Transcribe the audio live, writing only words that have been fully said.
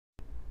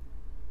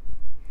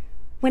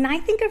When I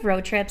think of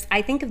road trips,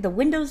 I think of the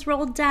windows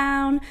rolled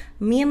down,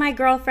 me and my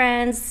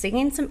girlfriends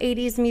singing some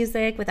 80s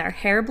music with our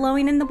hair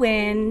blowing in the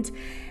wind.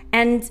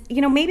 And,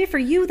 maybe for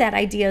you, that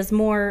idea is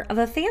more of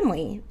a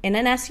family in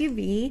an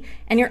SUV,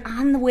 and you're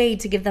on the way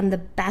to give them the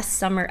best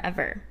summer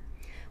ever.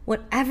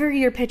 Whatever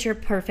your picture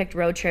perfect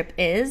road trip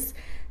is,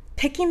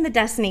 picking the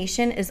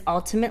destination is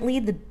ultimately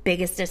the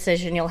biggest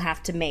decision you'll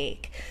have to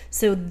make.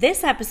 So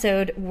this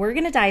episode, we're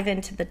going to dive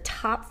into the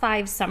top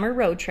 5 summer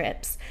road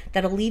trips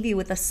that'll leave you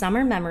with a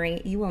summer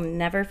memory you will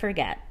never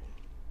forget.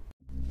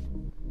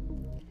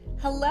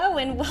 Hello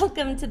and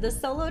welcome to the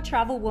Solo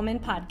Travel Woman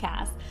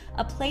podcast,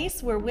 a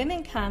place where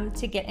women come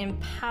to get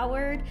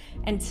empowered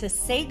and to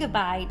say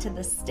goodbye to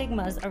the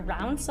stigmas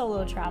around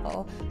solo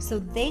travel so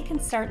they can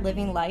start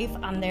living life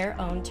on their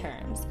own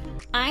terms.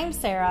 I'm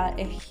Sarah,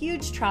 a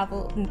huge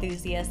travel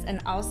enthusiast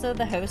and also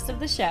the host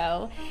of the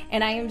show,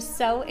 and I am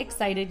so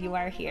excited you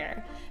are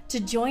here. To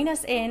join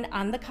us in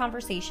on the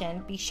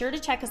conversation, be sure to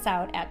check us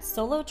out at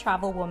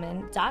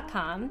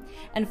solotravelwoman.com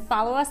and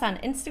follow us on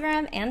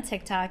Instagram and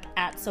TikTok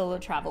at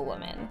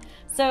solotravelwoman.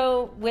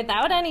 So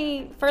without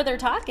any further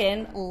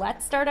talking,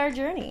 let's start our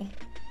journey.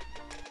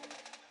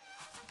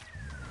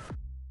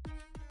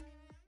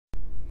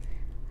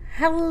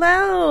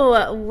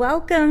 Hello,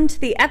 welcome to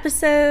the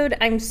episode.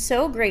 I'm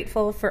so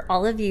grateful for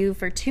all of you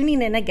for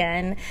tuning in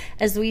again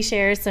as we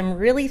share some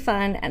really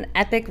fun and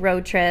epic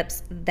road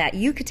trips that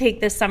you could take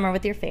this summer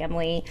with your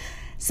family.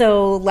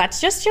 So let's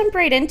just jump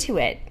right into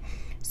it.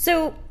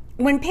 So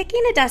when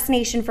picking a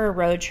destination for a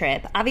road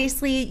trip,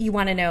 obviously you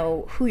want to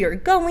know who you're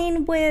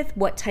going with,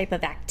 what type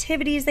of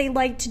activities they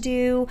like to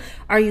do.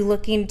 Are you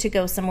looking to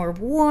go somewhere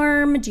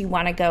warm? Do you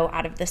want to go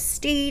out of the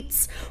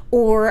States?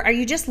 Or are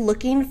you just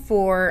looking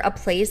for a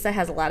place that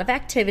has a lot of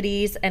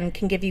activities and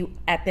can give you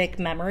epic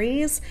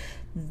memories?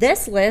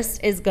 This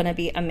list is going to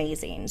be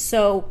amazing.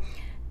 So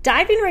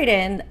diving right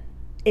in,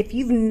 if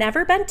you've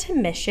never been to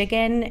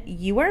Michigan,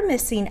 you are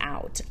missing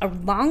out.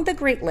 Along the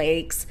Great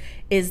Lakes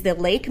is the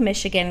Lake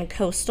Michigan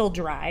Coastal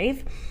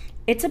Drive.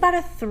 It's about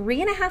a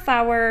 3.5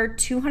 hour,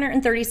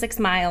 236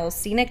 miles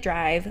scenic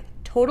drive,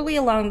 totally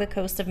along the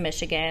coast of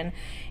Michigan.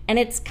 And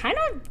it's kind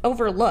of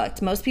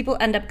overlooked. Most people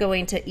end up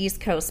going to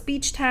East Coast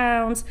beach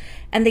towns,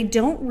 and they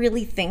don't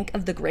really think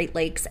of the Great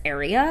Lakes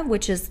area,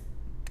 which is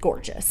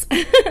gorgeous.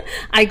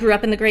 I grew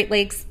up in the Great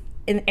Lakes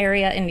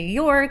area in New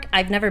York.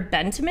 I've never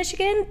been to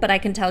Michigan, but I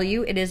can tell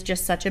you it is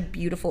just such a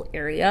beautiful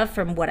area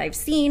from what I've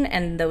seen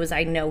and those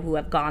I know who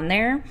have gone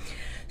there.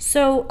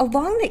 So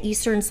along the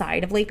eastern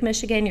side of Lake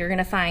Michigan, you're going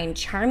to find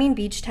charming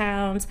beach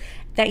towns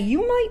that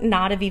you might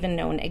not have even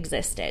known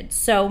existed.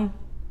 So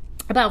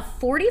about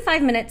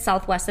 45 minutes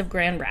southwest of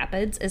Grand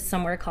Rapids is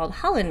somewhere called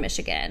Holland,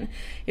 Michigan.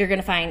 You're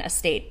going to find a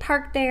state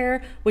park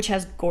there, which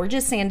has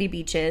gorgeous sandy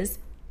beaches.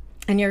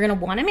 And you're going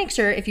to want to make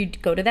sure if you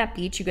go to that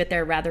beach, you get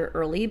there rather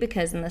early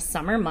because in the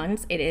summer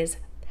months, it is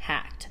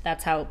packed.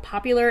 That's how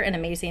popular and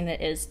amazing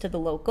it is to the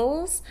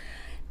locals.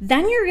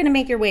 Then you're going to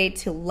make your way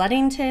to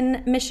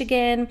Ludington,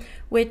 Michigan,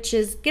 which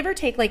is give or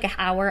take like an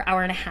hour,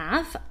 hour and a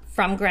half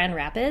from Grand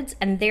Rapids.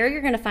 And there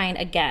you're going to find,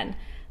 again,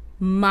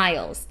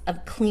 miles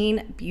of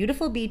clean,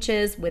 beautiful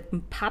beaches with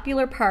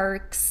popular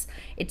parks.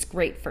 It's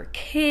great for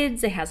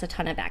kids. It has a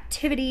ton of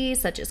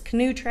activities such as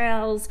canoe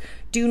trails,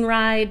 dune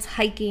rides,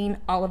 hiking,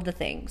 all of the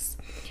things.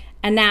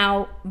 And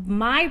now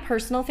my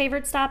personal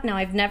favorite stop, now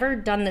I've never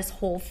done this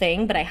whole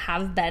thing, but I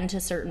have been to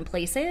certain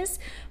places.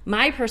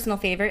 My personal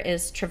favorite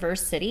is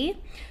Traverse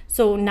City.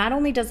 So not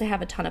only does it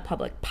have a ton of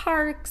public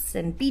parks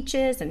and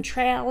beaches and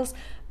trails,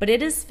 but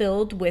it is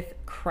filled with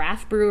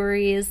craft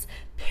breweries,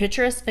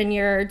 picturesque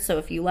vineyards. So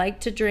if you like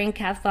to drink,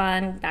 have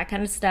fun, that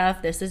kind of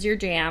stuff, this is your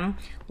jam,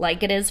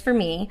 like it is for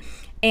me.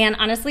 And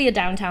honestly, a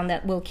downtown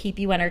that will keep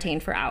you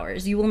entertained for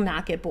hours. You will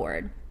not get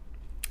bored.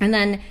 And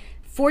then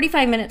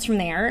 45 minutes from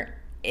there,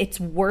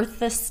 it's worth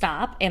the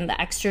stop and the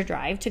extra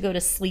drive to go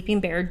to Sleeping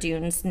Bear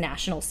Dunes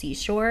National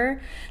Seashore.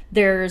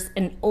 There's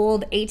an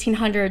old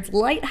 1800s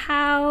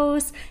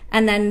lighthouse,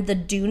 and then the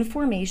dune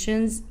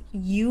formations.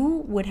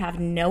 You would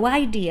have no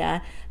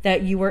idea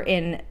that you were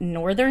in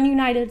northern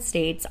United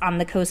States on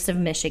the coast of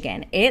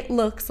Michigan. It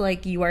looks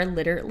like you are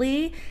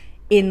literally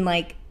in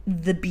like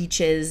the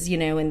beaches,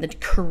 in the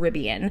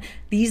Caribbean.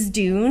 These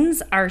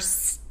dunes are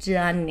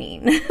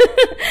stunning.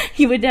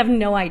 You would have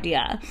no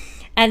idea.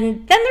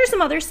 And then there's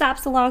some other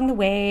stops along the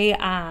way.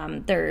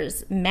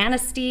 There's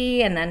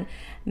Manistee and then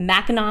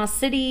Mackinac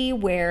City,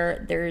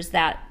 where there's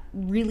that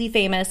really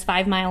famous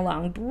 5-mile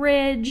long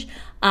bridge.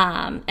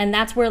 And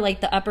that's where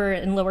like the upper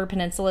and lower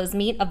peninsulas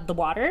meet of the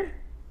water.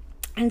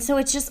 And so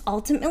it's just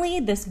ultimately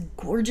this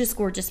gorgeous,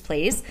 gorgeous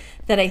place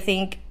that I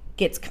think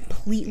gets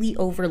completely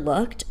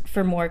overlooked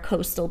for more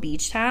coastal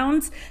beach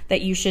towns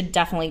that you should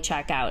definitely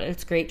check out.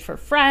 It's great for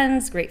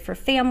friends, great for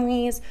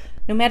families.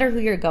 No matter who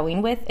you're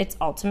going with, it's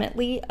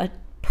ultimately a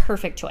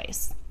perfect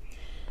choice.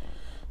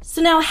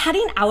 So now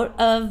heading out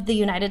of the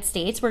United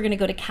States, we're going to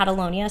go to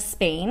Catalonia,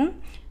 Spain.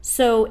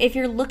 So if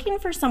you're looking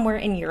for somewhere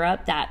in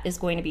Europe that is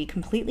going to be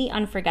completely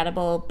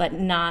unforgettable, but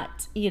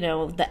not,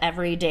 the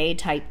everyday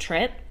type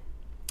trip,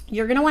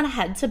 you're going to want to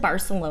head to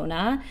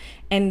Barcelona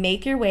and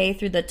make your way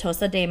through the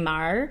Tossa de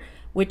Mar,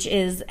 which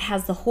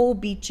has the whole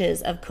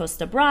beaches of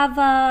Costa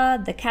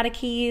Brava, the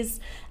Cadaqués,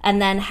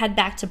 and then head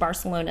back to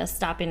Barcelona,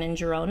 stopping in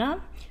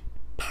Girona.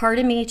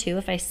 Pardon me, too,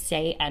 if I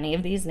say any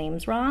of these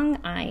names wrong.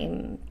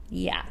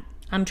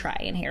 I'm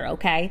trying here,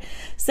 okay?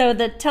 So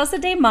the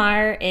Tossa de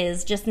Mar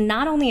is just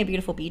not only a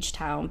beautiful beach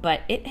town,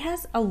 but it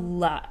has a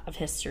lot of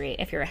history.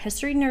 If you're a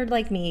history nerd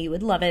like me, you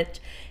would love it.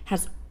 It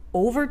has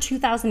over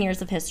 2,000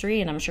 years of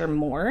history, and I'm sure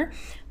more,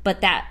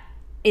 but that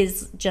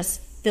is just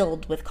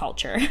filled with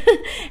culture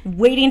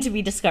waiting to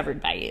be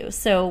discovered by you.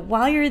 So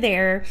while you're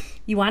there,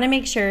 you want to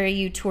make sure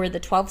you tour the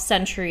 12th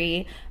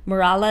century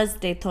Muralles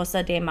de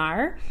Tossa de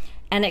Mar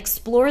and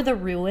explore the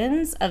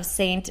ruins of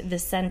Saint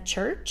Vicent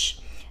Church,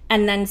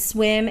 and then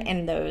swim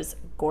in those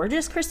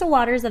gorgeous crystal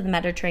waters of the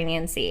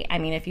Mediterranean Sea. I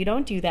mean, if you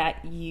don't do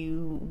that,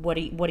 what are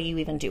you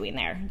even doing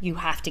there? You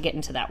have to get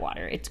into that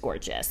water. It's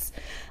gorgeous.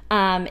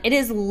 It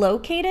is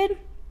located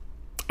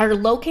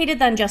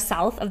then just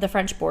south of the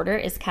French border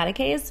is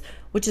Cadaqués,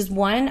 which is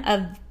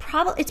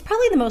it's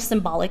probably the most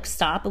symbolic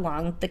stop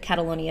along the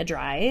Catalonia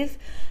Drive.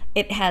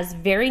 It has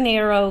very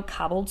narrow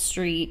cobbled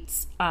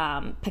streets.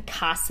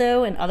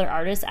 Picasso and other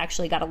artists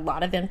actually got a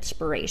lot of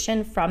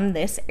inspiration from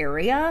this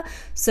area.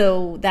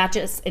 So that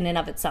just in and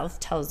of itself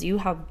tells you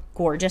how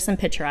gorgeous and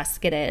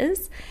picturesque it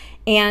is.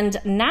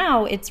 And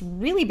now it's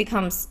really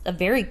becomes a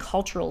very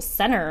cultural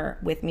center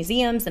with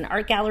museums and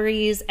art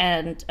galleries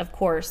and, of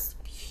course,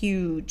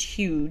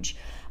 huge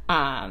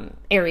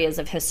areas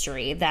of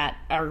history that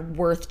are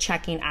worth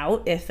checking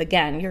out if,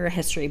 again, you're a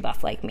history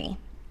buff like me.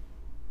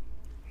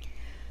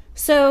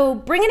 So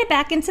bringing it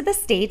back into the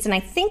States, and I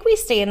think we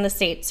stay in the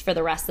States for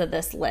the rest of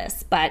this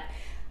list, but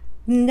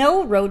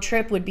no road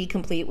trip would be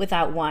complete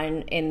without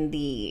one in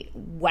the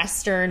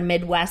Western,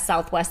 Midwest,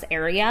 Southwest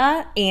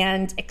area,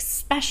 and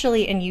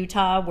especially in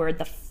Utah where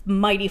the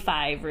Mighty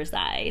Five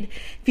reside.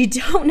 If you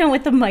don't know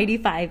what the Mighty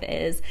Five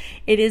is,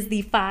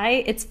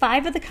 it's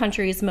five of the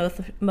country's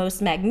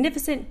most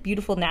magnificent,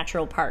 beautiful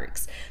natural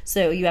parks.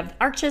 So you have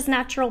Arches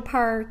National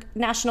Park,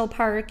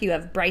 you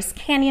have Bryce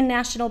Canyon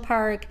National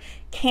Park,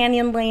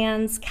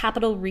 Canyonlands,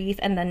 Capitol Reef,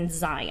 and then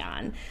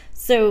Zion.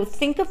 So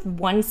think of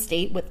one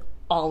state with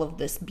all of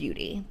this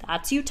beauty.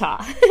 That's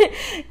Utah.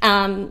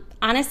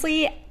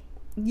 Honestly,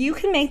 you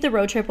can make the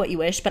road trip what you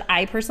wish, but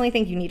I personally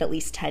think you need at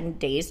least 10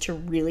 days to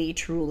really,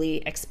 truly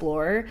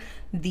explore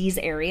these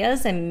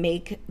areas and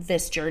make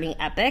this journey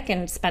epic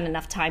and spend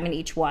enough time in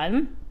each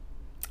one.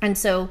 And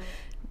so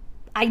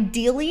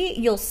ideally,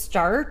 you'll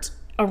start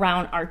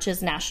around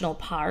Arches National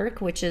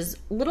Park, which is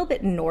a little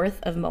bit north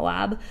of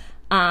Moab.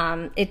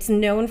 It's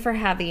known for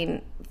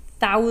having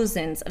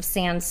thousands of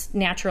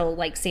natural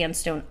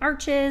sandstone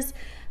arches.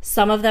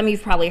 Some of them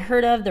you've probably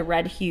heard of, the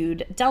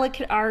red-hued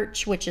Delicate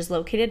Arch, which is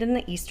located in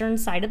the eastern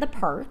side of the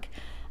park.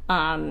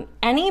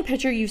 Any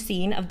picture you've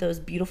seen of those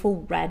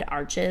beautiful red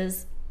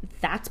arches,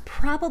 that's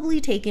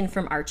probably taken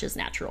from Arches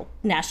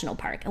National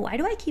Park. Why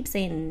do I keep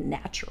saying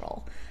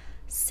natural?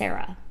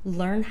 Sarah,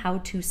 learn how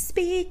to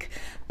speak.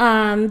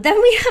 Then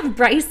we have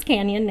Bryce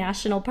Canyon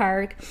National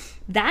Park.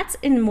 That's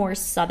in more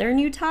southern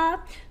Utah.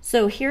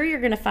 So here you're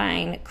going to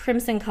find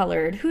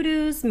crimson-colored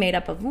hoodoos made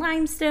up of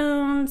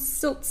limestone,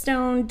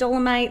 siltstone,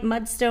 dolomite,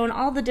 mudstone,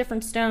 all the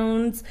different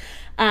stones.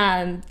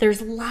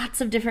 There's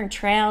lots of different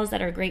trails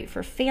that are great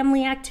for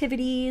family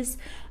activities.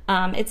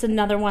 It's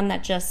another one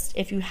that just,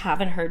 if you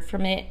haven't heard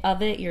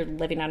of it, you're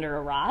living under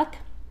a rock.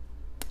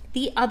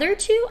 The other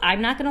two,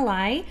 I'm not going to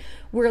lie,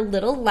 were a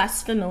little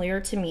less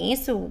familiar to me.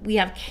 So we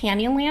have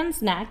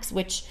Canyonlands next,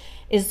 which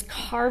is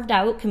carved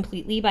out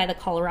completely by the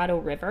Colorado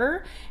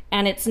River,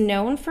 and it's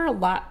known for a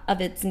lot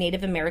of its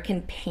Native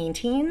American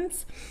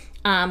paintings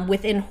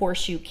within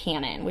Horseshoe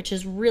Canyon, which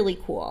is really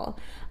cool.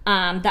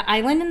 The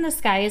island in the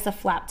sky is a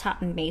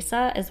flat-top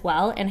mesa as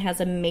well and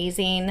has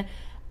amazing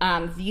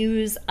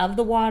views of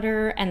the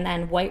water, and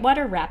then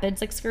whitewater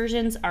rapids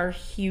excursions are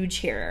huge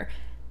here.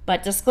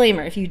 But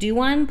disclaimer, if you do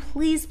one,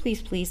 please,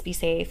 please, please be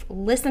safe.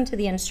 Listen to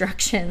the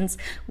instructions.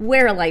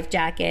 Wear a life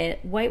jacket.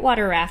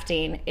 Whitewater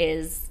rafting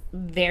is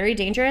very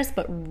dangerous,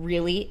 but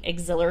really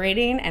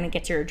exhilarating, and it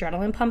gets your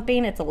adrenaline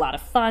pumping. It's a lot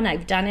of fun.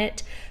 I've done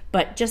it.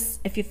 But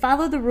just if you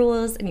follow the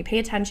rules and you pay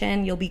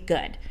attention, you'll be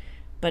good.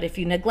 But if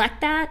you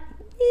neglect that,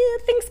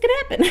 things could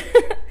happen.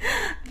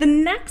 The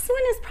next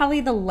one is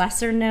probably the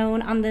lesser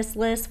known on this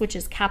list, which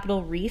is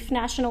Capitol Reef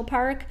National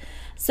Park.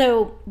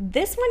 So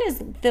this one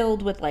is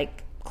filled with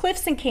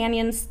cliffs and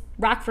canyons,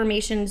 rock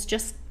formations,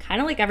 just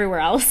kind of like everywhere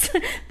else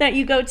that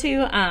you go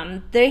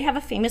to. They have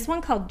a famous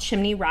one called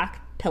Chimney Rock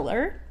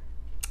Pillar.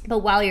 But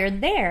while you're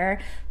there,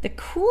 the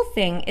cool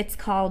thing, it's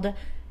called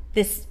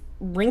this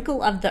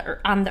wrinkle on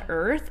the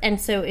earth.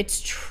 And so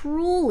it's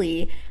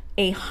truly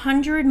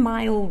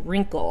 100-mile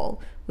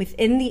wrinkle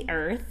within the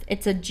earth.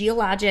 It's a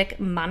geologic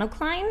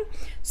monocline.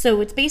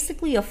 So it's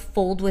basically a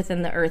fold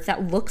within the earth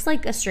that looks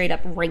like a straight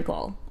up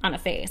wrinkle on a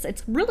face.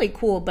 It's really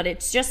cool, but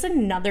it's just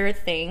another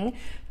thing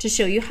to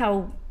show you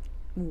how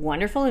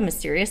wonderful and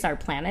mysterious our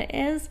planet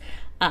is.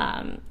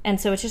 And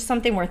so it's just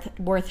something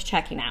worth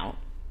checking out.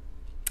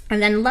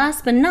 And then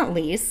last but not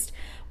least,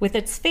 with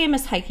its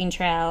famous hiking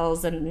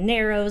trails and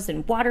narrows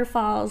and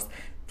waterfalls,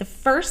 the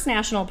first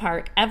national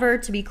park ever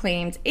to be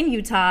claimed in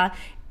Utah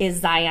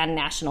is Zion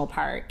National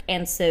Park.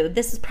 And so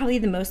this is probably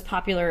the most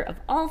popular of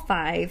all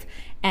 5.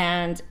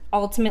 And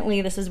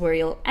ultimately, this is where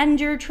you'll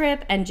end your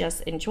trip and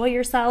just enjoy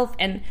yourself.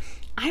 And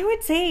I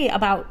would say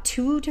about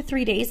 2 to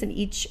 3 days in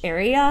each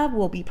area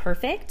will be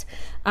perfect.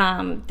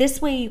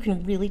 This way you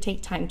can really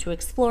take time to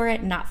explore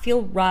it, not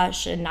feel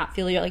rushed, and not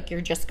feel like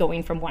you're just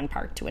going from one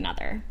park to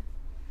another.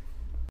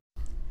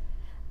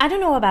 I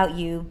don't know about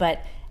you,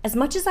 but as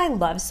much as I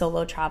love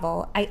solo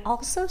travel, I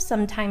also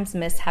sometimes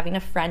miss having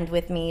a friend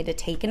with me to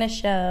take in a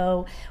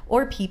show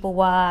or people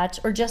watch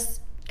or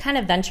just kind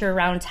of venture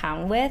around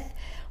town with.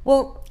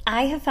 Well,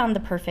 I have found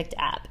the perfect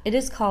app. It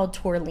is called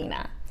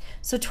Tourlina.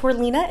 So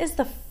Tourlina is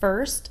the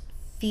first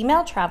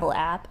female travel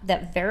app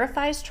that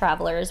verifies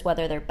travelers,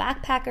 whether they're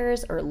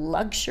backpackers or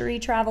luxury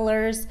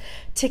travelers,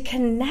 to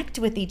connect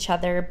with each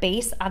other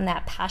based on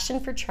that passion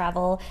for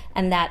travel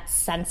and that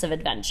sense of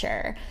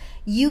adventure.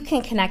 You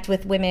can connect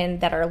with women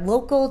that are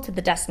local to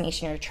the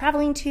destination you're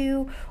traveling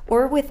to,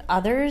 or with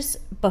others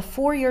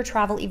before your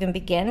travel even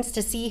begins,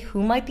 to see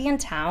who might be in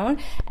town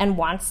and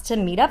wants to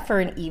meet up for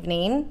an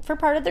evening for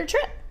part of their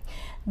trip.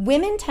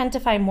 Women tend to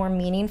find more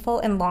meaningful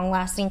and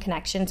long-lasting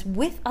connections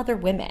with other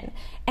women.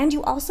 And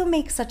you also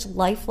make such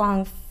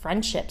lifelong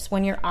friendships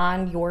when you're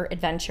on your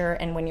adventure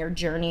and when you're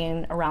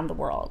journeying around the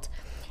world.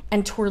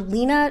 And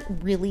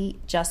Tourlina really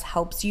just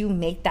helps you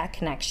make that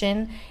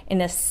connection in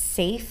a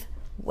safe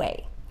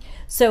way.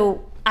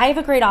 So I have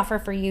a great offer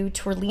for you.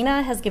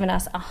 Tourlina has given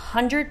us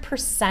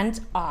 100%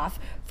 off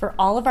for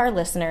all of our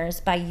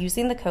listeners by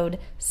using the code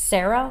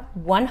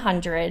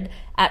Sarah100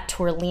 at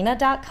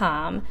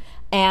Tourlina.com.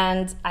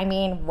 And I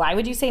mean, why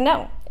would you say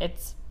no?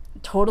 It's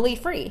totally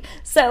free.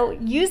 So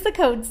use the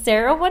code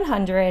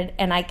Sarah100,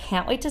 and I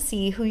can't wait to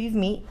see who you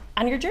meet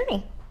on your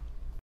journey.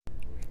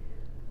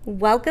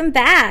 Welcome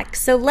back.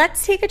 So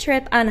let's take a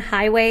trip on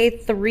Highway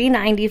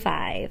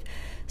 395.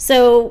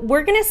 So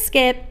we're going to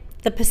skip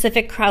the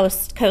Pacific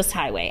Coast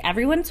Highway.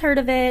 Everyone's heard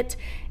of it.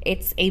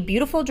 It's a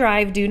beautiful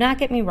drive, do not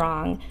get me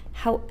wrong.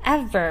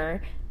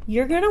 However,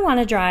 you're going to want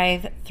to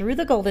drive through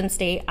the Golden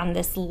State on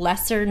this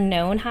lesser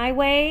known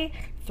highway,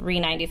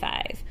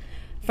 395.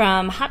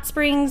 From hot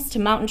springs to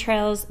mountain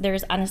trails,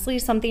 there's honestly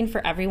something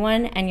for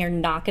everyone, and you're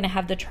not going to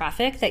have the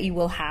traffic that you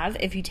will have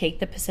if you take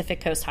the Pacific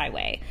Coast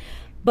Highway.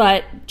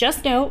 But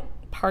just note,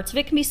 parts of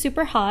it can be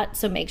super hot,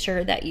 so make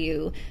sure that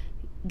you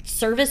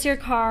service your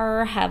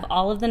car, have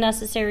all of the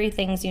necessary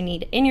things you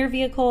need in your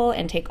vehicle,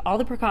 and take all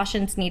the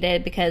precautions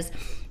needed, because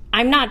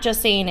I'm not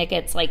just saying it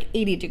gets like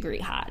 80-degree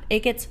hot. It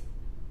gets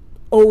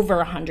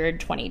over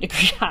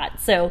 120-degree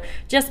hot. So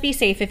just be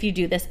safe if you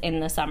do this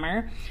in the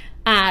summer.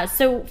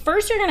 So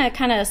first you're going to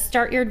kind of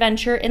start your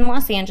adventure in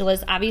Los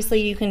Angeles.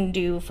 Obviously you can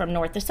do from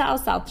north to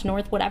south, south to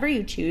north, whatever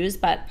you choose,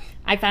 but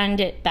I find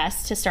it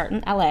best to start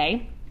in LA.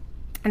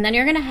 And then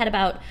you're going to head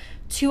about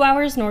 2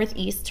 hours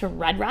northeast to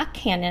Red Rock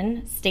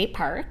Canyon State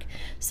Park.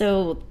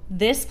 So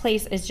this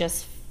place is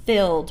just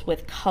filled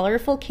with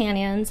colorful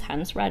canyons,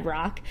 hence Red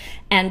Rock,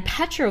 and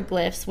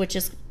petroglyphs, which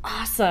is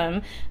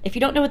awesome. If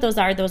you don't know what those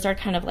are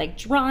kind of like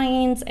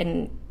drawings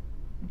and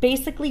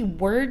basically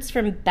words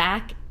from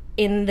back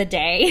in the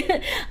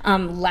day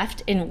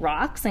left in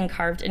rocks and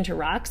carved into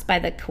rocks by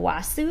the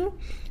Kawasu.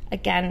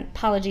 Again,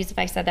 apologies if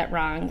I said that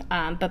wrong,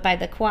 but by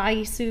the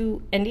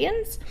Kawasu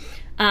Indians.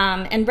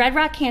 And Red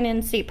Rock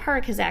Canyon State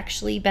Park has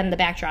actually been the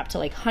backdrop to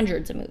like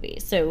hundreds of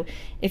movies. So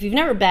if you've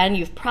never been,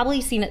 you've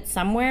probably seen it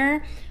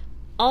somewhere.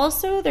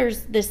 Also,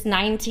 there's this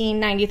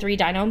 1993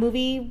 dino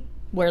movie,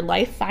 Where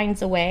Life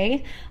Finds a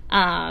Way,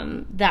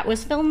 that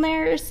was filmed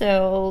there.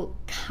 So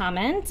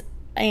comment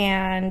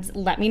and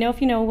let me know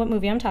if you know what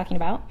movie I'm talking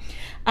about.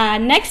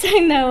 Next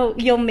time, though,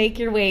 you'll make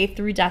your way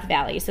through Death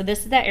Valley. So this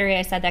is that area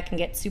I said that can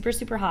get super,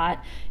 super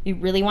hot. You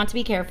really want to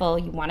be careful.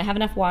 You want to have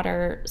enough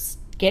water,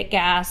 get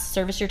gas,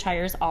 service your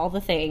tires, all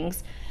the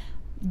things.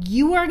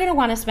 You are going to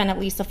want to spend at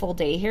least a full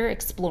day here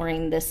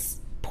exploring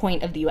this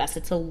point of the U.S.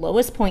 It's the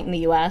lowest point in the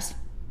U.S.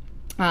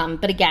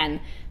 But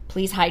again,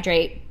 please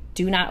hydrate.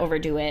 Do not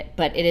overdo it.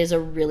 But it is a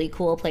really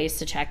cool place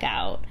to check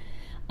out.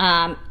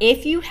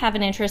 If you have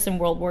an interest in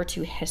World War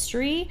II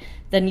history,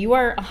 then you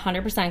are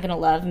 100% going to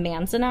love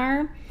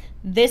Manzanar.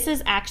 This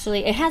is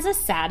actually, it has a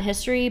sad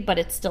history, but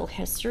it's still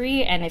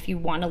history. And if you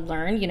want to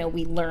learn,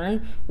 we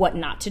learn what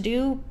not to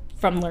do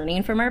from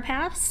learning from our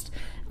past.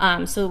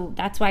 So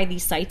that's why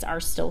these sites are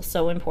still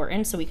so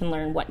important, so we can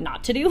learn what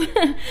not to do.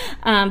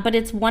 But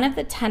it's one of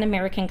the 10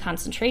 American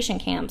concentration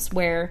camps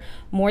where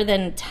more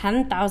than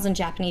 10,000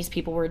 Japanese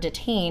people were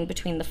detained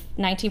between the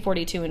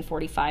 1942 and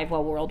 45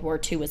 while World War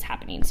II was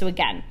happening. So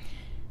again,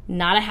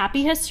 not a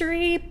happy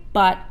history,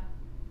 but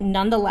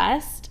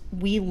nonetheless,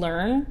 we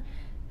learn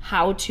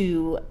how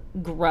to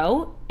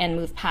grow and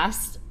move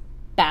past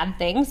bad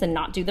things and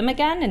not do them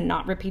again and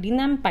not repeating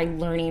them by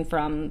learning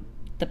from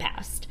the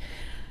past.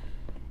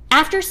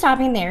 After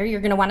stopping there,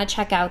 you're going to want to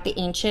check out the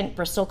ancient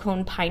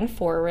bristlecone pine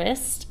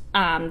forest.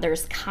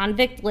 There's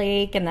Convict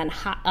Lake and then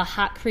a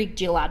Hot Creek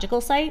geological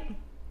site.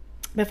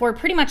 before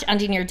pretty much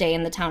ending your day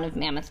in the town of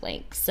Mammoth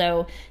Lakes.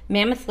 So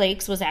Mammoth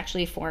Lakes was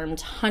actually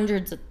formed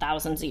hundreds of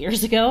thousands of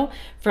years ago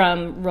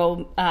from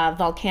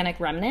volcanic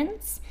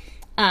remnants.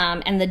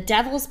 And the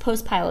Devil's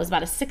Postpile is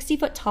about a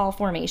 60-foot tall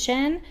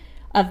formation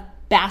of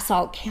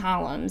basalt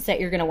columns that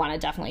you're going to want to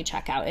definitely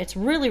check out. It's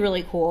really,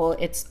 really cool.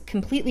 It's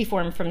completely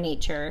formed from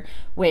nature,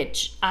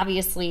 which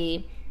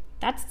obviously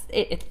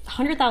it's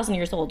 100,000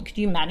 years old. Could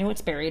you imagine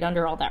what's buried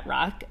under all that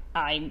rock?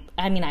 I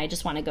mean, I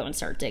just want to go and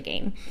start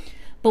digging.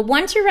 But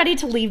once you're ready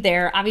to leave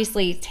there,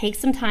 obviously take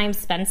some time,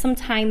 spend some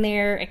time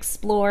there,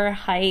 explore,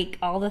 hike,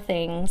 all the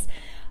things.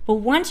 But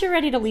once you're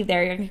ready to leave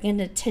there, you're going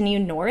to continue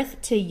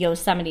north to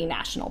Yosemite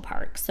National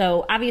Park.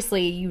 So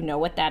obviously you know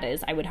what that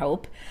is, I would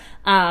hope.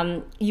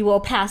 You will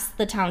pass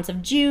the towns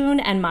of June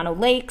and Mono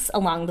Lakes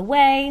along the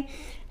way.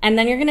 And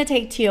then you're going to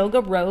take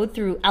Tioga Road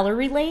through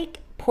Ellery Lake,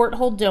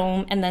 Porthole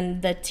Dome, and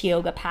then the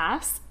Tioga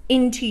Pass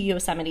into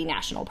Yosemite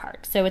National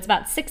Park. So it's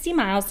about 60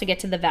 miles to get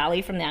to the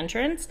valley from the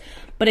entrance.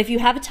 But if you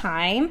have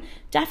time,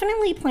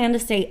 definitely plan to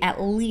stay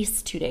at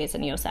least 2 days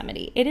in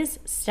Yosemite. It is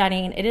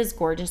stunning. It is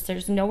gorgeous.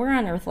 There's nowhere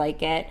on earth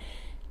like it.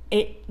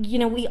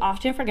 We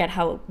often forget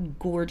how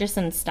gorgeous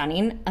and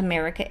stunning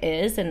America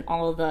is and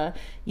all the,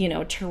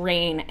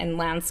 terrain and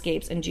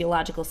landscapes and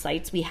geological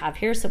sites we have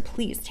here. So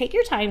please take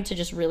your time to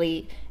just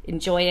really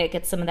enjoy it,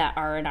 get some of that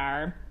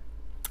R&R.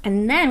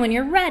 And then when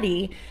you're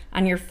ready,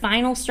 on your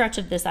final stretch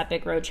of this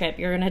epic road trip,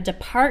 you're going to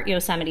depart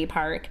Yosemite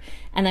Park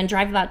and then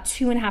drive about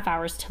 2.5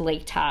 hours to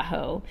Lake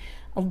Tahoe.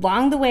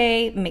 Along the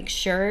way, make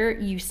sure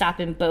you stop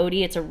in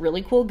Bodie. It's a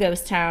really cool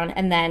ghost town.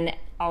 And then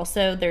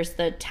also there's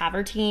the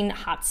Tavertine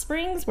Hot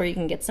Springs where you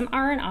can get some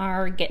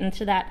R&R, get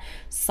into that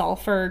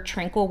sulfur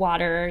tranquil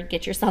water,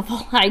 get yourself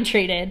all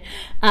hydrated.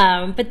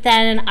 But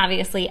then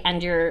obviously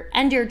end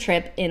your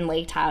trip in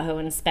Lake Tahoe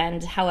and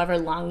spend however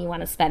long you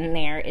want to spend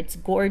there. It's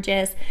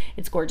gorgeous.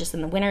 It's gorgeous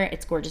in the winter.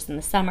 It's gorgeous in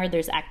the summer.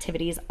 There's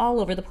activities all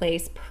over the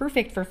place,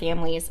 perfect for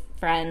families,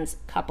 friends,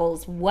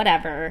 couples,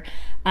 whatever.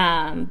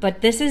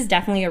 But this is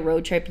definitely a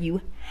road trip you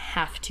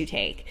have to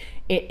take.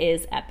 It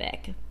is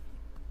epic.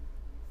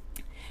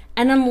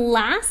 And then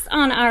last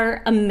on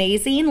our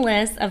amazing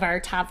list of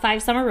our top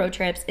 5 summer road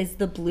trips is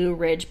the Blue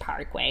Ridge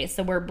Parkway.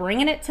 So we're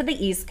bringing it to the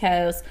East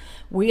Coast.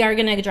 We are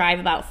going to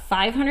drive about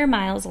 500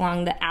 miles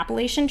along the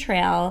Appalachian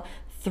Trail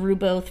through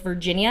both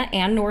Virginia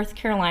and North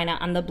Carolina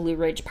on the Blue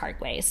Ridge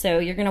Parkway. So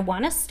you're going to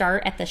want to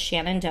start at the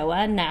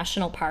Shenandoah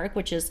National Park,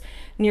 which is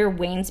near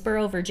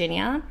Waynesboro,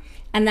 Virginia.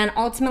 And then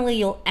ultimately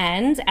you'll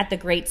end at the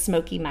Great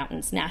Smoky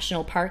Mountains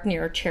National Park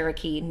near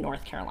Cherokee,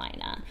 North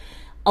Carolina.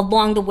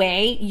 Along the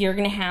way, you're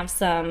going to have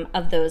some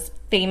of those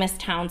famous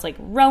towns like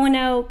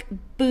Roanoke,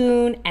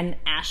 Boone, and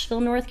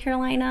Asheville, North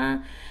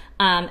Carolina.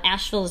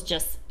 Asheville is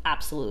just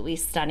absolutely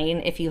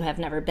stunning if you have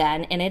never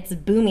been, and it's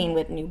booming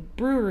with new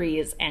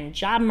breweries and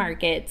job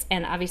markets,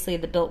 and obviously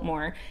the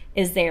Biltmore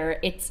is there.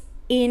 It's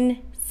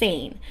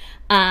insane.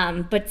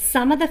 But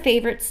some of the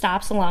favorite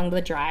stops along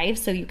the drive,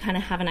 so you kind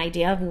of have an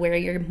idea of where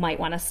you might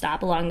want to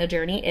stop along the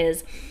journey,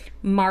 is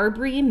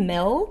Marbury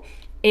Mill.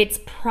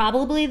 It's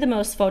probably the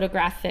most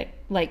photographed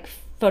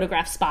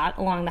spot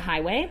along the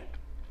highway.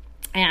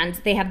 And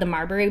they have the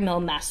Marbury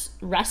Mill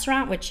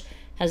restaurant, which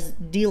has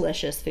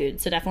delicious food.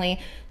 So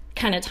definitely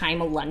kind of time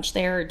a lunch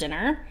there or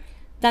dinner.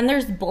 Then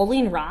there's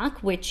Bowling Rock,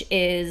 which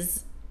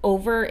is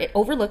it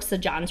overlooks the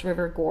Johns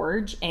River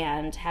Gorge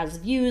and has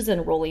views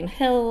and rolling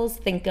hills.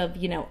 Think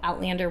of,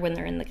 Outlander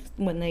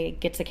when they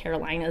get to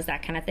Carolinas,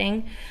 that kind of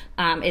thing.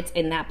 It's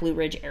in that Blue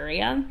Ridge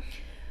area.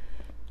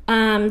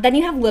 Then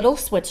you have Little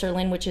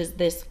Switzerland, which is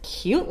this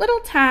cute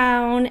little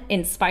town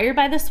inspired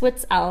by the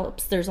Swiss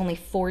Alps. There's only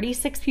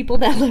 46 people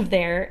that live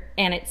there,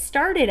 and it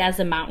started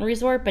as a mountain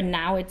resort, but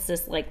now it's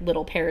this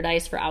little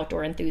paradise for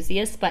outdoor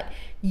enthusiasts, but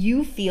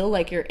you feel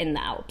like you're in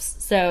the Alps.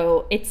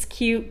 So it's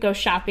cute, go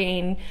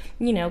shopping,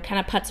 kind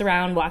of putz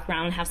around, walk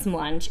around, have some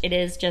lunch. It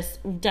is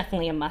just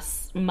definitely a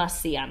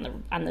must see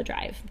on the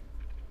drive.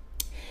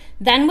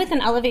 Then with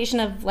an elevation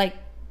of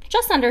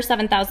just under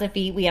 7,000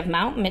 feet, we have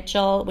Mount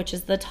Mitchell, which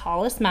is the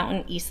tallest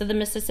mountain east of the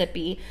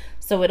Mississippi.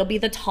 So it'll be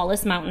the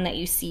tallest mountain that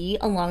you see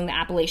along the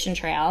Appalachian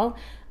Trail.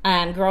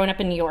 Growing up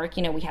in New York,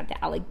 we have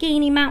the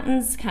Allegheny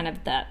Mountains, kind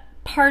of the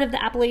part of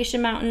the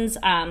Appalachian Mountains,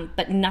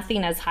 but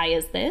nothing as high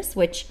as this,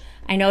 which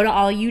I know to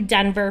all you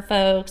Denver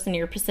folks and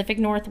your Pacific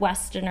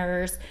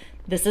Northwesterners,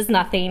 this is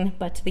nothing,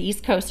 but to the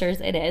East Coasters,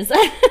 it is.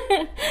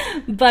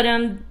 But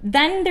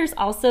then there's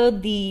also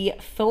the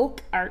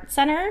Folk Art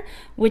Center,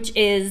 which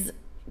is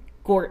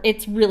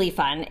it's really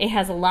fun. It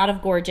has a lot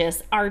of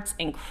gorgeous arts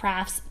and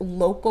crafts,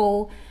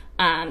 local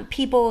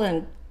people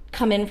and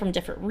come in from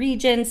different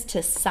regions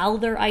to sell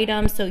their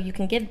items, so you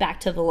can give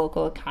back to the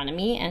local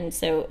economy. And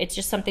so it's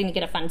just something to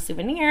get a fun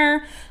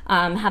souvenir,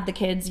 have the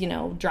kids,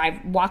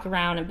 walk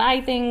around and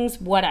buy things,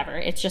 whatever.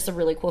 It's just a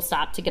really cool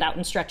stop to get out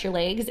and stretch your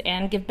legs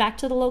and give back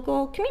to the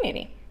local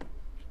community.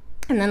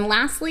 And then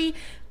lastly,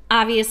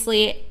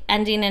 obviously,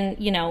 ending in,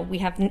 we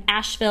have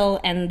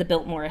Asheville and the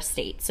Biltmore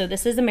Estate. So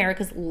this is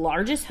America's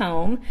largest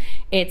home.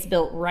 It's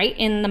built right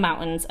in the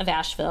mountains of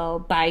Asheville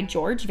by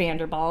George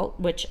Vanderbilt,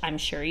 which I'm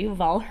sure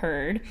you've all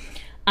heard.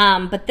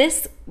 But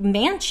this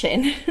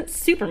mansion,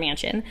 super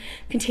mansion,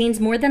 contains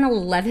more than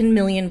 11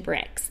 million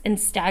bricks and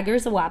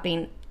staggers a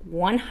whopping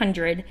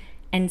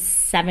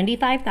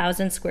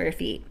 175,000 square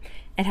feet.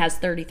 It has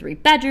 33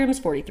 bedrooms,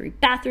 43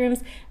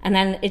 bathrooms, and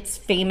then its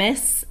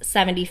famous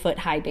 70-foot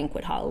high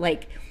banquet hall.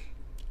 Like,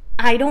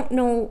 I don't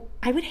know,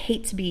 I would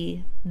hate to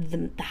be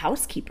the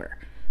housekeeper.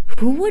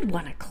 Who would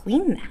want to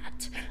clean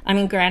that? I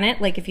mean, granted,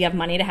 like if you have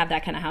money to have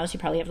that kind of house, you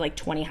probably have like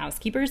 20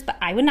 housekeepers, but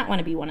I would not want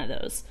to be one of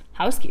those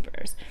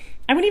housekeepers.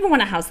 I wouldn't even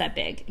want a house that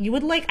big.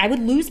 I would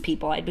lose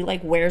people. I'd be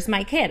like, where's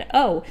my kid?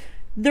 Oh,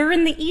 they're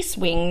in the East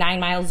Wing 9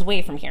 miles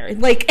away from here.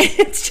 Like,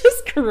 it's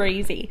just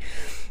crazy.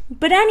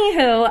 But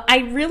anywho, I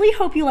really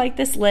hope you like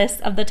this list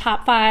of the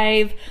top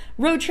 5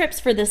 road trips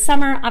for this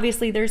summer.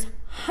 Obviously, there's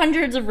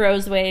hundreds of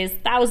roadways,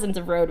 thousands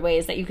of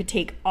roadways that you could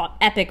take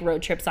epic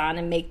road trips on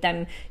and make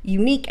them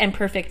unique and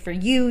perfect for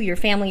you, your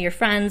family, your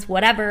friends,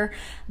 whatever.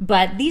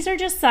 But these are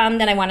just some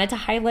that I wanted to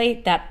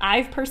highlight that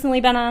I've personally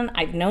been on.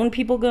 I've known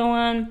people go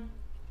on.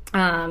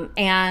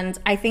 And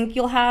I think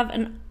you'll have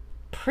an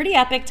pretty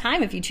epic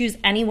time if you choose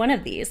any one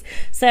of these.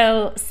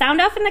 So sound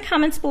off in the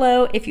comments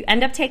below if you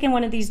end up taking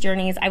one of these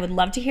journeys. I would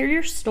love to hear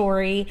your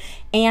story.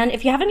 And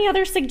if you have any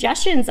other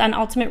suggestions on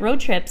ultimate road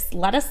trips,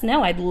 let us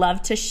know. I'd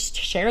love to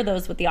share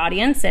those with the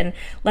audience and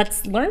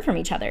let's learn from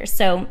each other.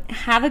 So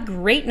have a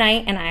great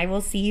night and I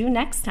will see you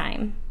next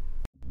time.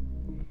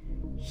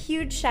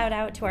 Huge shout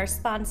out to our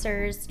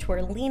sponsors,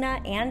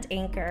 Tourlina and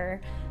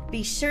Anchor.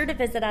 Be sure to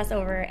visit us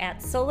over at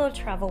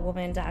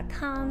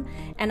solotravelwoman.com,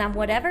 and on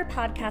whatever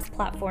podcast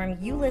platform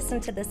you listen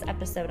to this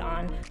episode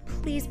on,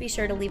 please be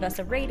sure to leave us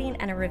a rating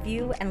and a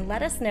review and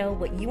let us know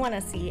what you want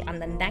to see on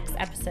the next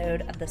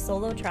episode of the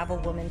Solo Travel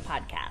Woman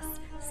podcast.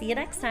 See you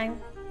next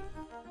time.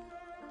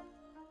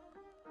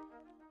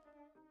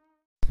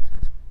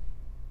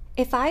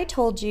 If I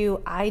told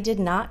you I did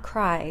not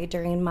cry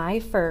during my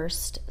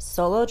first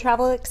solo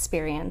travel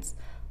experience,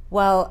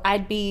 well,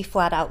 I'd be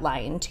flat out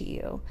lying to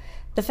you.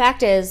 The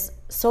fact is,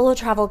 solo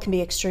travel can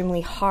be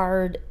extremely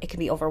hard, it can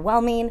be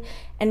overwhelming,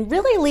 and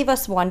really leave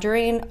us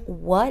wondering,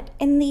 what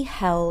in the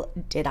hell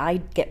did I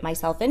get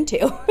myself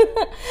into?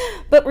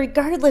 But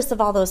regardless of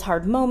all those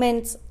hard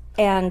moments,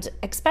 and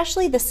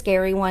especially the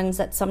scary ones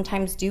that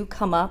sometimes do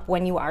come up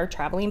when you are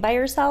traveling by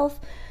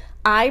yourself,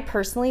 I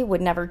personally would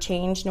never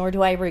change, nor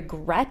do I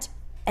regret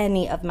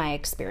any of my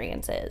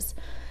experiences.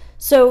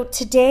 So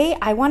today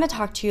I want to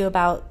talk to you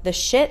about the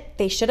shit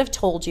they should have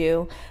told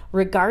you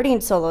regarding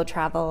solo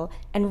travel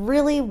and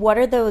really what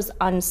are those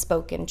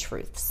unspoken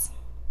truths.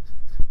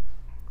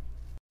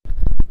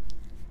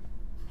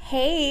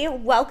 Hey,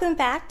 welcome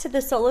back to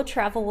the Solo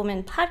Travel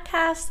Woman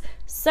podcast.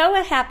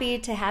 So happy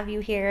to have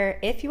you here.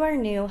 If you are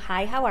new,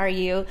 hi, how are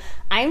you?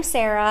 I'm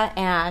Sarah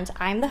and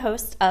I'm the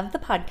host of the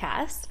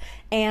podcast.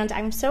 And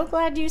I'm so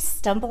glad you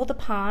stumbled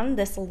upon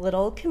this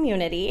little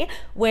community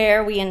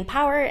where we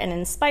empower and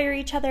inspire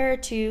each other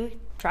to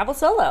travel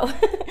solo.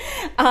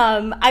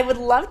 I would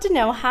love to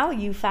know how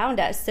you found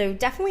us. So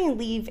definitely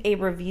leave a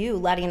review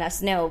letting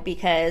us know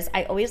because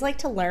I always like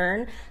to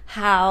learn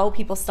how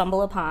people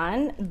stumble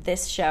upon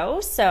this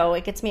show. So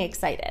it gets me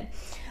excited.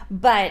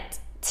 But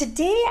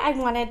today I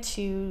wanted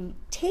to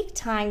take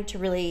time to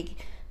really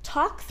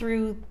talk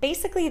through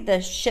basically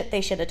the shit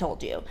they should have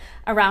told you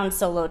around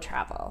solo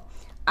travel.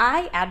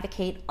 I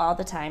advocate all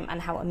the time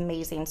on how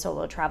amazing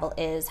solo travel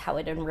is, how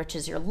it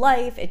enriches your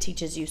life, it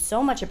teaches you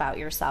so much about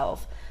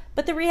yourself.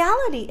 But the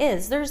reality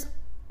is there's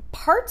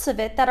parts of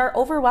it that are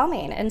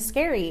overwhelming and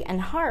scary and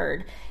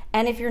hard.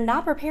 And if you're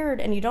not prepared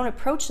and you don't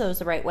approach those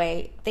the right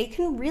way, they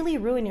can really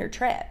ruin your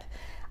trip.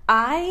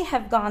 I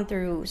have gone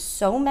through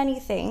so many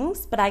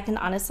things, but I can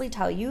honestly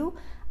tell you,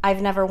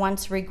 I've never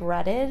once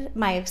regretted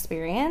my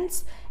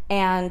experience,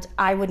 and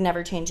I would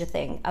never change a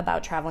thing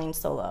about traveling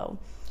solo.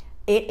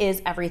 It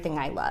is everything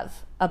I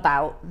love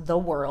about the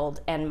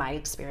world and my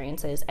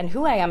experiences and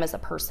who I am as a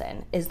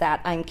person is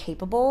that I'm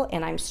capable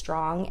and I'm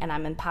strong and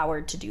I'm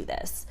empowered to do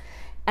this.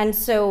 And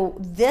so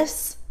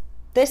this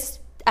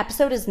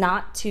episode is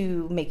not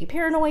to make you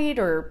paranoid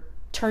or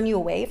turn you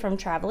away from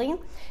traveling.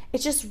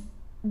 It's just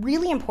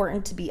really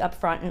important to be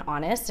upfront and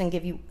honest and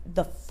give you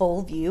the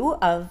full view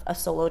of a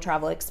solo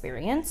travel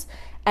experience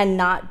and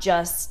not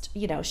just,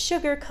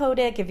 sugarcoat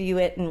it, give you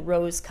it in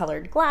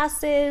rose-colored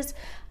glasses.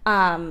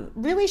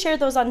 Really share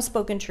those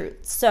unspoken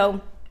truths.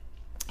 So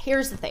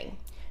here's the thing.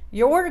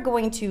 You're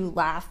going to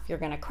laugh, you're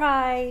going to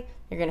cry,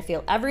 you're going to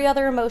feel every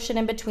other emotion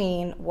in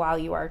between while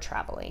you are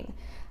traveling.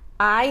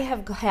 I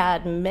have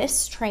had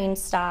missed train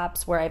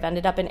stops where I've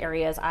ended up in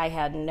areas I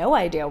had no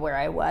idea where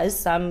I was,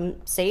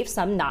 some safe,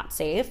 some not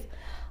safe.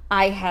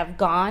 I have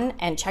gone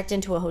and checked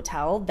into a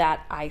hotel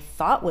that I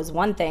thought was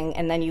one thing,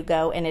 and then you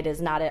go and it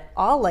is not at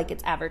all like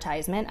its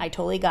advertisement. I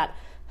totally got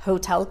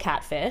hotel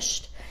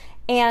catfished.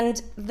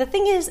 And the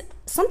thing is,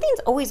 something's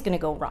always going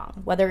to go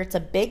wrong, whether it's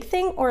a big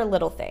thing or a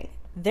little thing.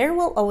 There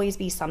will always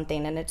be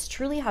something, and it's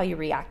truly how you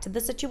react to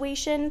the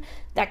situation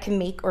that can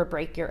make or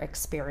break your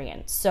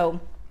experience.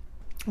 So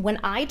when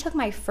I took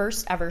my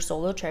first ever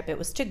solo trip, it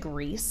was to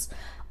Greece.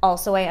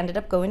 Also, I ended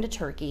up going to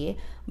Turkey.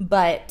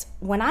 But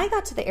when I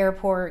got to the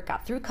airport,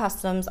 got through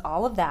customs,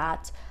 all of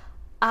that,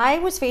 I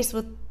was faced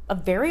with a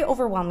very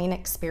overwhelming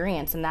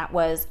experience. And that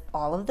was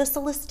all of the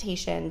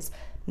solicitations,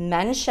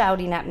 men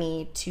shouting at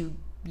me to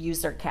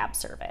use their cab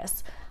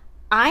service.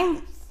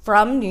 I'm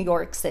from New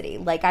York City.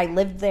 Like, I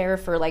lived there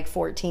for like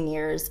 14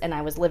 years and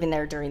I was living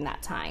there during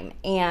that time.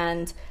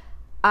 And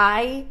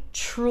I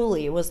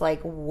truly was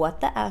like,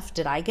 what the F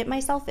did I get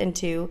myself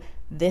into?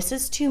 This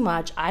is too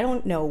much. I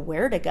don't know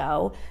where to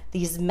go.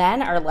 These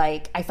men are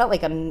like, I felt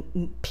like a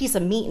piece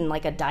of meat in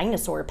like a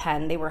dinosaur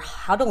pen. They were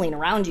huddling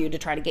around you to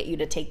try to get you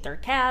to take their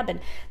cab.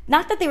 And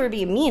not that they were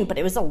being mean, but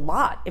it was a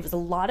lot. It was a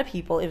lot of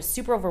people. It was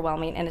super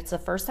overwhelming. And it's the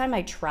first time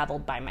I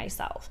traveled by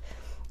myself.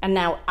 And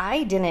now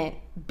I didn't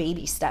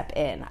baby step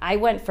in. I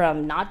went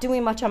from not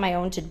doing much on my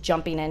own to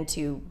jumping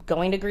into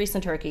going to Greece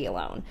and Turkey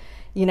alone.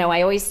 You know,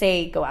 I always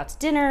say go out to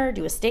dinner,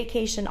 do a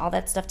staycation, all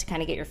that stuff to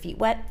kind of get your feet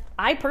wet.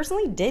 I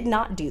personally did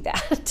not do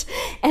that.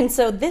 And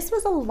so this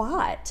was a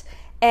lot.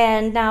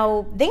 And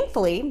now,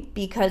 thankfully,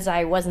 because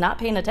I was not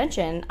paying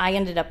attention, I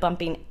ended up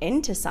bumping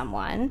into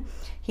someone.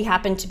 He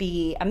happened to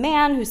be a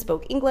man who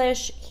spoke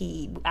English.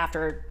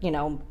 After,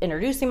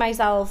 introducing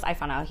myself, I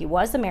found out he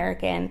was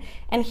American,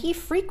 and he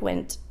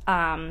frequently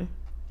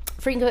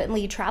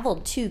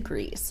traveled to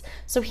Greece.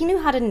 So he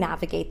knew how to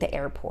navigate the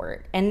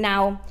airport. And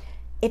now,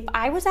 if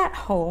I was at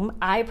home,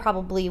 I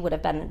probably would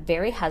have been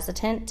very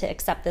hesitant to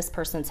accept this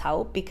person's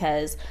help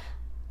because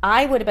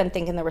I would have been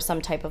thinking there was some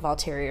type of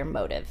ulterior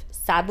motive.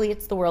 Sadly,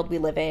 it's the world we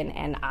live in,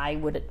 and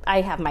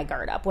I have my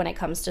guard up when it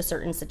comes to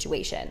certain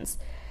situations.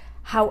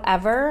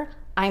 However,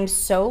 I'm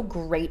so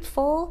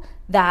grateful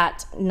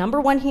that,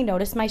 number one, he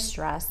noticed my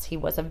stress. He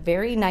was a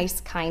very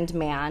nice, kind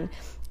man,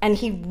 and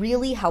he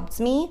really helped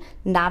me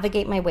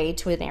navigate my way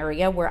to an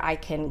area where I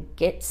can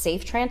get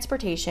safe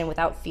transportation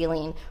without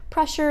feeling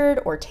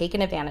pressured or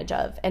taken advantage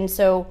of. And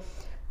so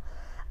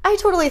I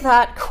totally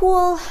thought,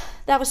 cool,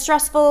 that was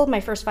stressful.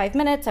 My first 5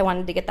 minutes, I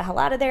wanted to get the hell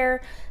out of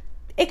there.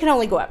 It can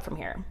only go up from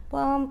here.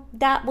 Well,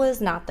 that was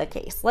not the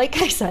case.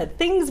 Like I said,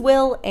 things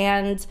will,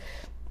 and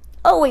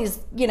always,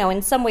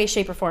 in some way,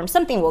 shape, or form,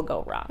 something will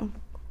go wrong.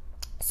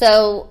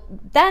 So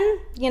then,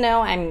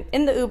 I'm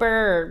in the Uber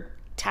or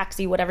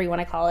taxi, whatever you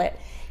want to call it.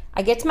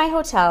 I get to my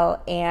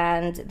hotel,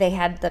 and they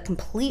had the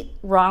complete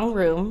wrong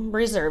room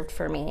reserved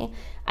for me.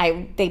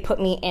 They put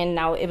me in,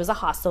 now it was a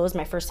hostel. It was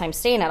my first time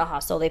staying at a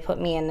hostel. They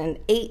put me in an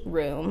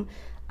 8-room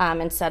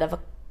instead of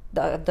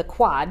the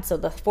quad, so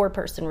the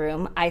 4-person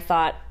room. I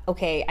thought,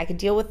 okay, I could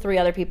deal with 3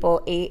 other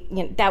people.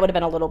 8, that would have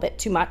been a little bit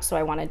too much, so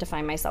I wanted to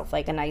find myself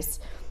like a nice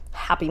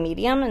happy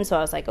medium. And so I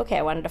was like, okay,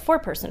 I wanted a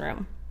 4-person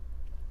room.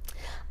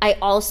 I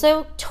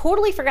also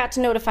totally forgot to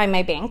notify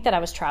my bank that I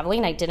was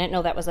traveling. I didn't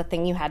know that was a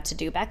thing you had to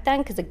do back then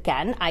because,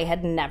 again, I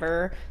had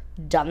never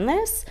done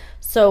this.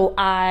 So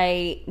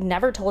I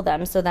never told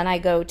them. So then I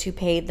go to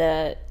pay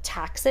the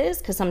taxes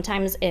because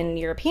sometimes in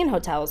European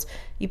hotels,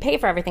 you pay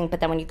for everything. But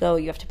then when you go,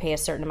 you have to pay a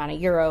certain amount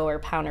of euro or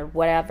pound or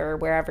whatever,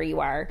 wherever you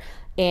are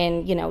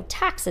in,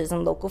 taxes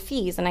and local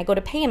fees. And I go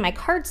to pay and my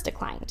card's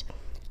declined.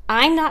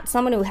 I'm not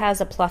someone who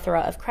has a plethora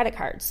of credit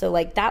cards. So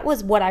that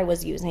was what I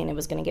was using. It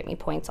was going to get me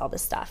points, all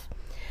this stuff.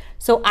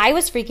 So I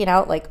was freaking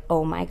out like,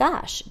 oh my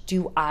gosh,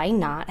 do I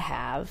not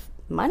have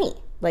money?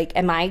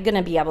 Am I going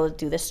to be able to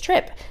do this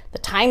trip? The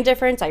time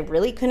difference, I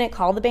really couldn't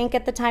call the bank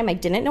at the time. I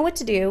didn't know what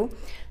to do.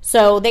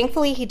 So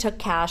thankfully he took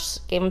cash,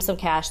 gave him some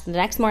cash. The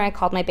next morning I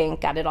called my bank,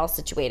 got it all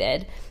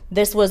situated.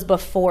 This was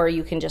before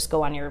you can just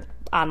go on your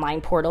online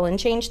portal and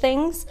change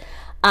things.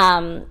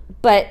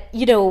 But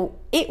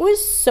it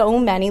was so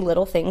many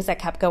little things that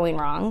kept going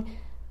wrong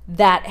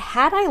that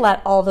had I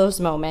let all those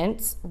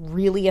moments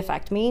really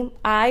affect me,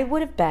 I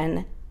would have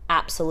been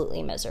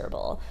absolutely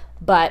miserable.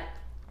 But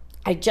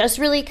I just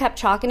really kept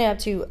chalking it up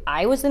to,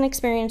 I was an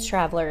experienced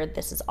traveler.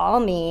 This is all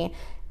me.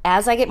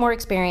 As I get more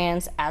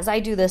experience, as I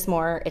do this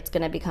more, it's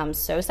going to become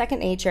so second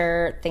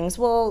nature. Things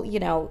will,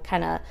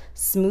 kind of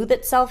smooth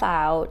itself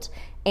out.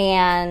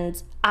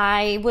 And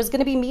I was going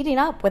to be meeting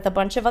up with a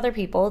bunch of other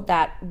people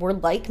that were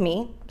like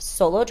me,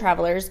 solo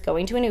travelers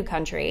going to a new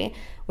country.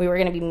 We were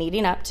going to be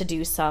meeting up to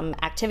do some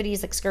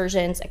activities,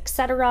 excursions,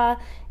 etc.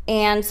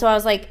 And so I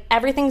was like,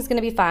 everything's going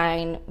to be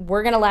fine.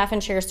 We're going to laugh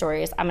and share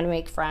stories. I'm going to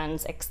make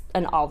friends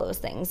and all those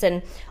things.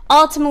 And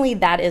ultimately,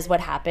 that is what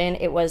happened.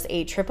 It was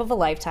a trip of a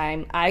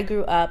lifetime. I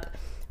grew up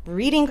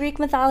reading Greek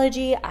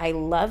mythology. I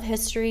love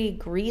history.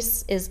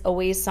 Greece is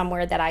always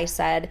somewhere that I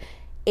said,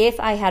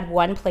 if I had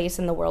one place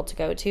in the world to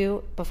go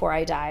to before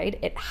I died,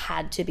 it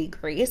had to be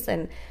Greece.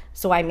 And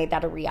so I made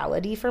that a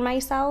reality for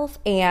myself.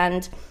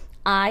 And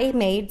I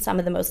made some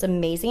of the most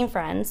amazing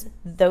friends.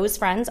 Those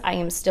friends I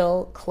am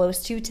still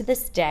close to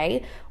this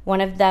day.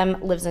 One of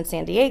them lives in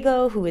San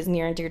Diego, who is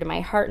near and dear to my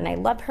heart, and I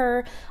love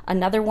her.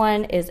 Another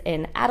one is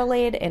in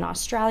Adelaide in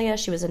Australia.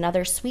 She was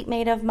another sweet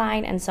mate of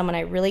mine and someone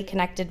I really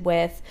connected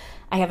with.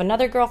 I have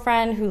another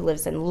girlfriend who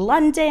lives in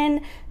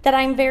London that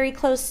I'm very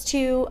close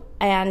to,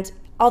 and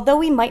although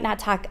we might not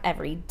talk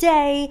every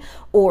day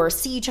or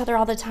see each other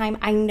all the time,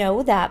 I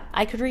know that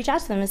I could reach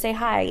out to them and say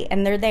hi,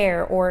 and they're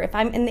there. Or if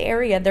I'm in the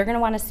area, they're going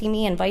to want to see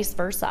me, and vice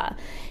versa.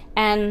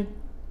 And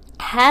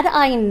had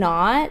I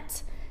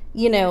not,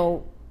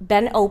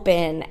 been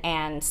open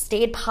and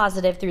stayed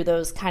positive through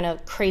those kind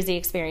of crazy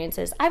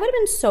experiences, I would have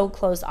been so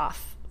closed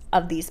off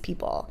of these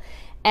people.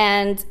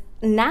 And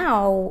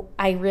now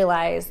I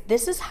realize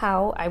this is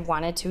how I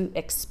wanted to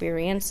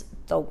experience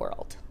the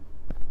world.